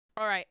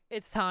All right,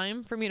 it's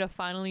time for me to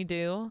finally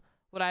do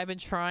what I've been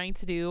trying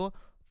to do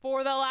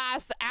for the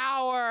last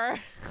hour.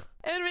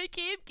 And we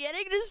keep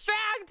getting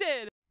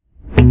distracted.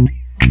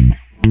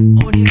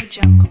 Audio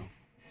Jungle.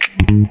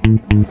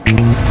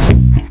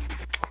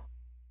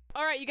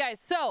 All right, you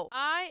guys. So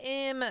I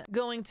am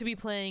going to be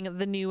playing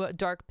the new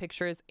Dark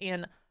Pictures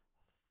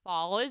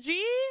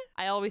Anthology.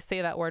 I always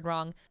say that word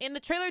wrong. And the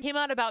trailer came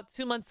out about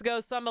 2 months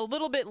ago, so I'm a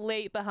little bit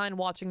late behind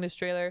watching this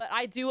trailer. But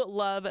I do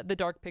love the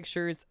Dark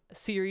Pictures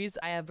series.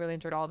 I have really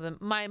enjoyed all of them.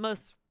 My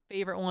most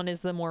favorite one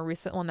is the more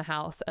recent one, The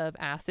House of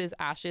Ashes.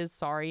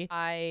 Sorry.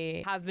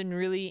 I have been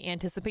really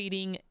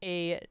anticipating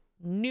a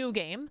new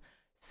game.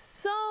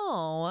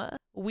 So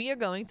we are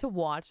going to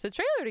watch the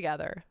trailer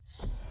together.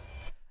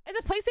 It's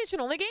a PlayStation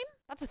only game?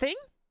 That's a thing?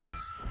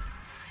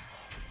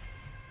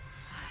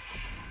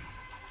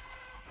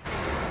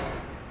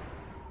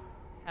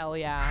 Hell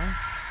yeah.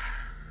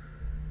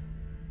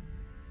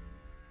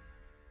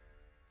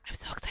 I'm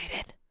so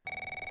excited.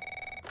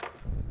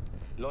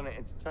 Lonnet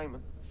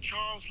Entertainment.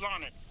 Charles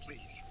Larnett, please.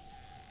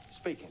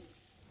 Speaking.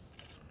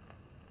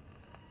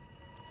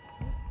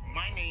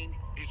 My name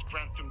is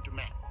Grantham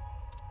Dumet.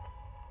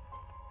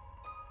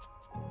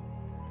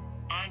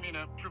 I'm in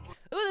a privileged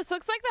Ooh, this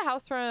looks like the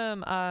house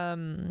from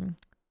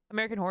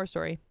American Horror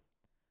Story.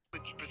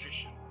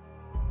 position.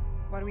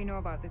 What do we know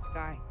about this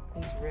guy?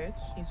 He's rich,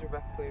 he's a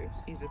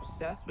recluse, he's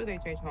obsessed with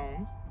H.H.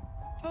 Holmes.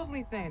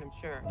 Totally sane, I'm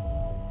sure.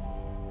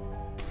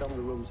 Some of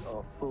the rooms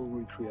are full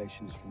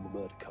recreations from the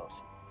murder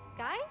castle.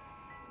 Guys,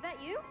 is that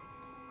you?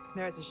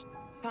 There's a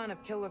ton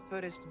of killer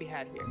footage to be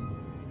had here.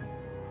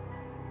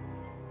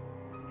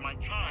 My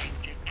time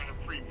is at a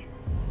premium.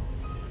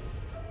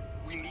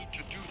 We need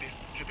to do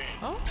this today.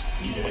 Oh?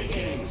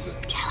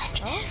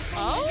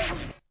 Oh?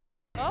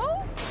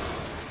 Oh?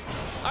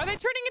 Are they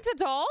turning into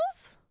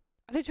dolls?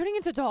 Are they turning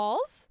into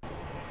dolls?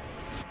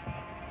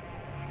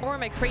 Or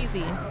am I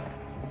crazy?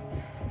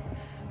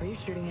 Are you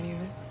shooting any of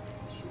this?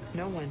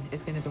 No one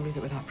is gonna believe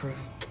it without proof.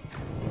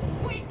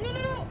 Wait, no.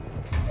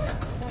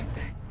 What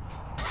the?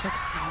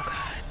 Looks so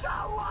good.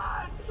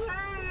 Someone,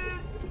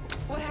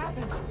 please! What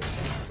happened?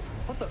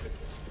 What the?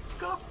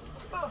 Go!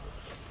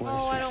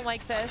 Oh, I don't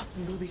like this.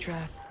 Booby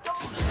trap.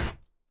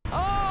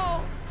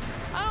 Oh,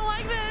 I don't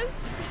like this.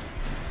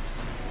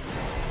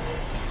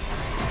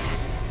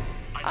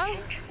 I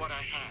told you what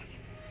I have.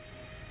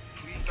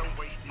 Please don't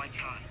waste my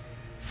time.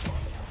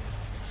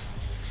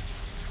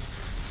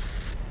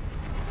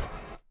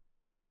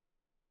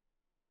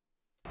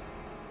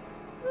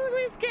 Look,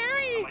 it's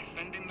scary. Am I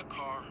sending the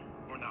car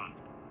or not?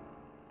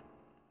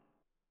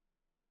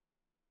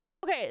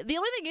 Okay, the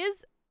only thing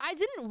is, I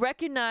didn't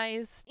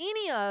recognize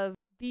any of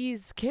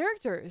these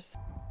characters.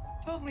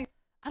 Totally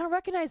I don't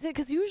recognize it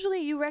because usually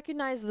you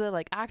recognize the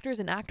like actors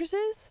and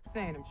actresses.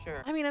 sane, I'm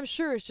sure. I mean, I'm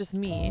sure it's just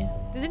me.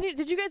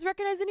 Did you guys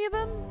recognize any of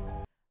them?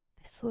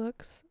 This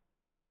looks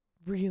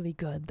really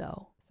good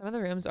though. Some of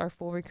the rooms are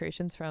full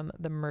recreations from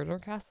the murder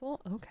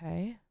castle.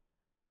 Okay.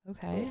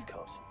 Murder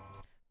castle.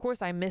 Of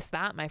course, I missed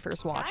that my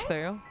first watch Guys?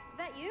 through. Is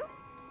that you?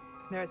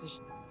 There's a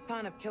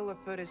ton of killer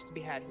footage to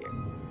be had here.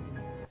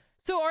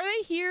 So are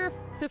they here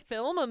to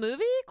film a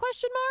movie?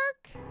 Question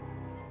mark.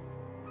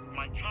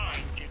 My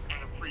time is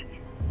at a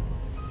premium.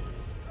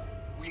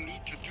 We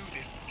need to do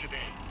this today.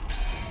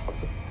 What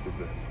the f is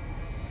this?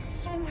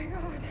 Oh my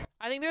god.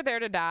 I think they're there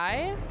to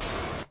die.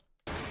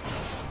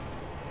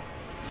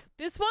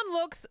 This one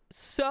looks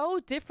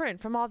so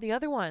different from all the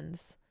other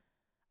ones.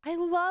 I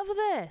love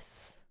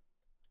this.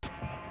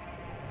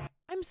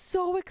 I'm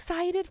so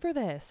excited for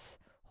this.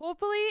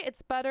 Hopefully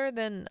it's better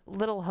than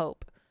Little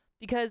Hope.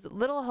 Because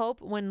Little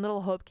Hope, when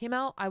Little Hope came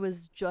out, I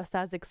was just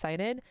as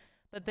excited.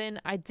 But then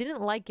I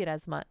didn't like it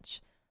as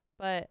much.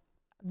 But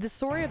the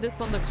story of this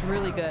one looks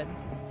really good.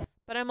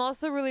 But I'm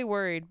also really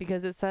worried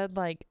because it said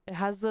like it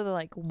has the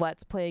like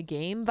let's play a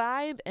game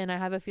vibe, and I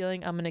have a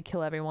feeling I'm gonna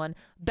kill everyone.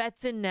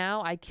 Bets in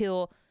now, I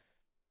kill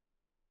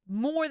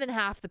more than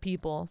half the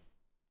people.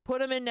 Put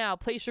them in now.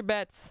 Place your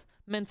bets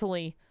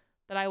mentally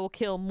that I will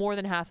kill more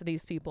than half of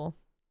these people.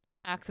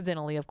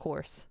 Accidentally, of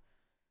course.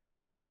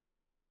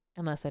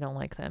 Unless I don't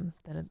like them,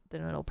 then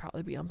it'll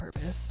probably be on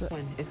purpose. But No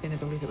one is gonna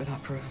believe it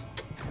without proof.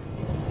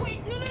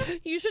 wait, no.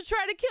 You should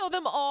try to kill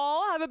them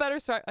all. Have a better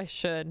start. I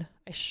should.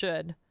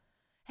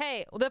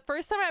 Hey, the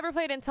first time I ever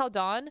played Until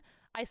Dawn,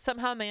 I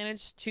somehow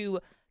managed to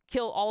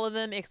kill all of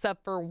them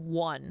except for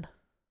one.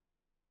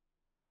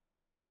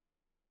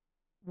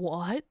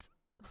 What?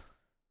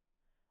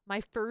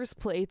 My first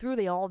playthrough,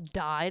 they all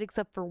died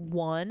except for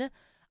one.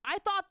 I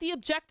thought the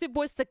objective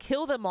was to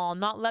kill them all,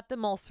 not let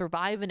them all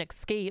survive and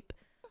escape.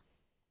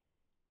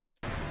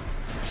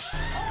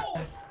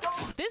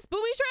 This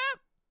booby trap?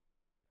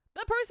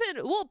 The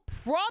person will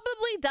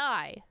probably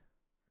die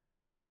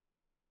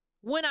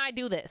when I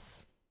do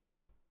this.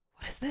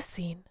 What is this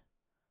scene?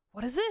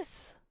 What is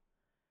this?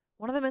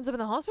 One of them ends up in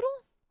the hospital?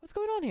 What's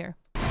going on here?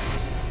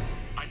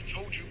 I've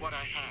told you what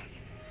I have.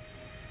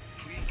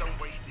 Please don't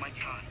waste my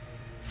time.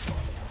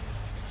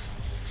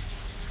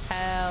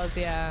 Hell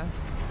yeah.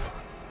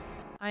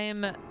 I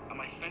am Am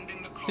I sending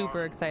the car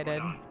super excited.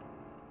 or not?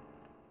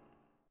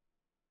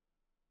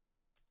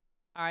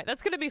 All right,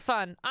 that's going to be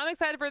fun. I'm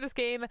excited for this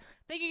game.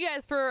 Thank you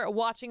guys for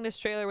watching this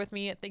trailer with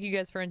me. Thank you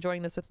guys for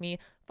enjoying this with me.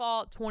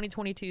 Fall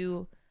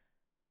 2022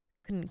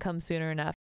 couldn't come sooner enough.